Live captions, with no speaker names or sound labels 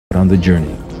on the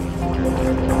journey.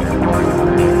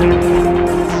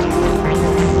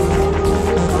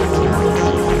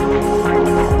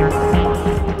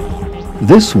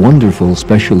 This wonderful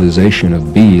specialization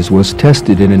of bees was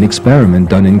tested in an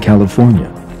experiment done in California.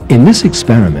 In this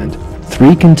experiment,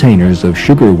 3 containers of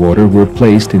sugar water were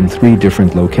placed in 3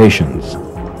 different locations.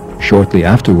 Shortly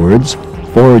afterwards,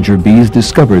 forager bees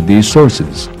discovered these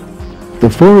sources. The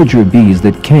forager bees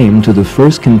that came to the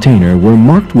first container were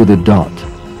marked with a dot.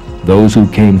 Those who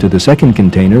came to the second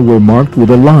container were marked with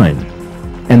a line,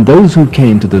 and those who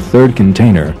came to the third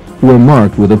container were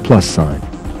marked with a plus sign.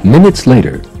 Minutes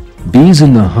later, bees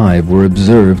in the hive were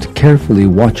observed carefully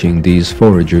watching these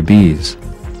forager bees.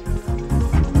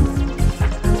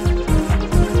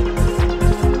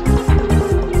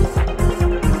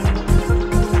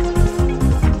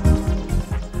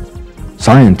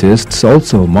 Scientists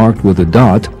also marked with a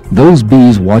dot those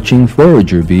bees watching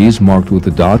forager bees marked with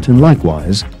a dot, and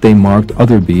likewise they marked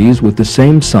other bees with the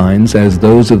same signs as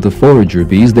those of the forager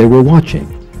bees they were watching.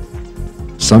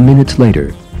 Some minutes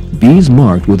later, bees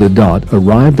marked with a dot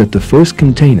arrived at the first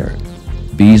container,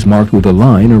 bees marked with a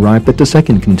line arrived at the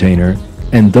second container,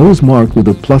 and those marked with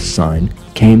a plus sign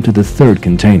came to the third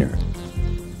container.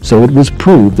 So it was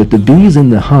proved that the bees in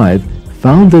the hive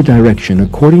found their direction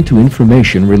according to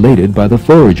information related by the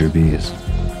forager bees.